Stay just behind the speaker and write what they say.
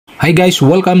Hi guys,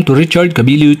 welcome to Richard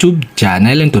Kabili YouTube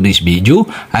channel. In today's video,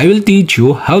 I will teach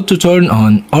you how to turn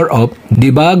on or off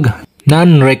debug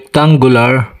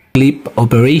non-rectangular clip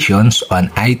operations on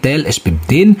itel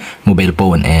S15 mobile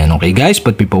phone. And okay guys,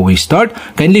 but before we start,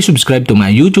 kindly subscribe to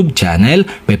my YouTube channel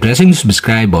by pressing the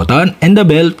subscribe button and the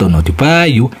bell to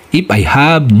notify you if I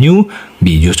have new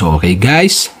videos. So okay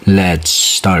guys, let's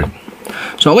start.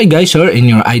 So okay guys, here in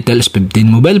your itel S15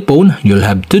 mobile phone, you'll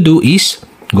have to do is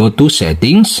go to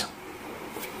settings.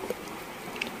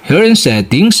 Here in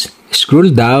settings, scroll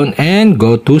down and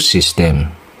go to system.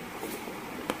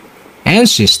 And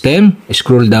system,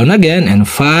 scroll down again and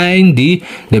find the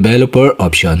developer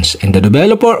options. And the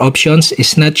developer options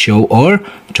is not show or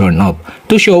turn off.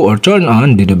 To show or turn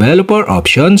on the developer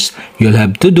options, you'll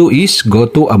have to do is go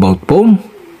to about phone.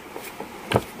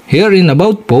 Here in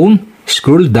about phone,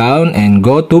 scroll down and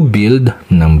go to build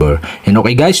number. And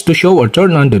okay guys, to show or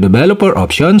turn on the developer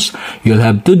options, you'll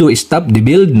have to do is tap the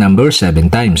build number 7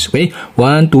 times. Okay,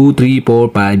 1, 2, 3, 4,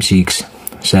 5, 6,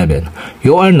 7.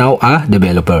 You are now a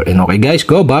developer. And okay guys,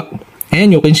 go back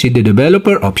and you can see the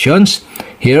developer options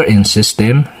here in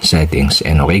system settings.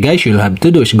 And okay guys, you'll have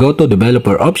to do is go to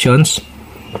developer options.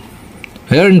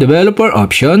 Here in developer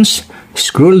options,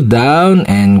 scroll down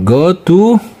and go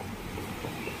to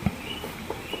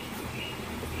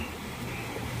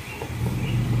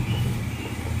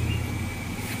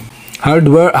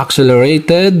hardware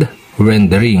accelerated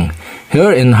rendering.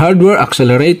 Here in hardware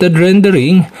accelerated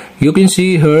rendering, you can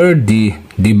see here the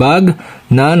debug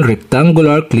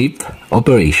non-rectangular clip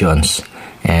operations.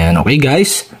 And okay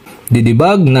guys, the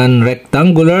debug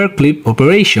non-rectangular clip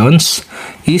operations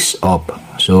is off.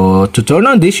 So to turn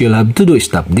on this, you'll have to do is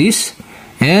tap this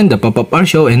and the pop-up are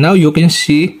show, and now you can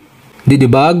see the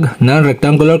debug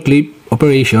non-rectangular clip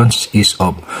operations is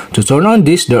off. To turn on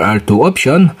this, there are two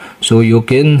options. So you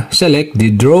can select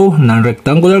the draw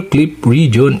non-rectangular clip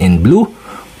region in blue,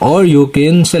 or you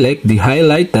can select the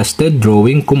highlight tested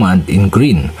drawing command in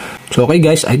green. So okay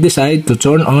guys, I decide to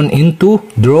turn on into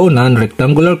draw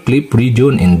non-rectangular clip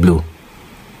region in blue.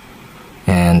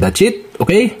 And that's it.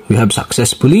 Okay, we have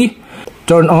successfully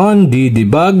turned on the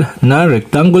debug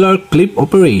non-rectangular clip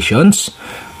operations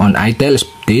on itel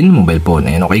S15 mobile phone.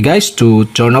 And okay guys, to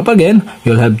turn off again,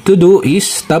 you'll have to do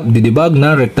is tap the debug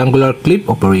non-rectangular clip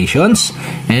operations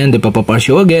and the pop-up are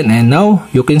show again, and now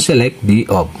you can select the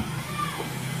off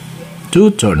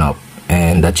to turn off.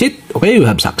 And that's it. Okay, we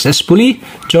have successfully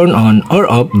turned on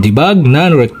or off debug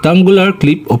non-rectangular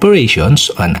clip operations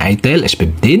on itel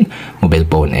S15 mobile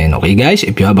phone. And okay guys,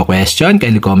 if you have a question,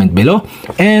 kindly comment below.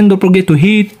 And don't forget to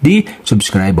hit the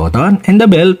subscribe button and the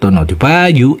bell to notify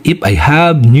you if I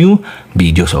have new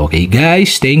videos. Okay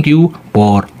guys, thank you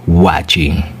for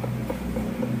watching.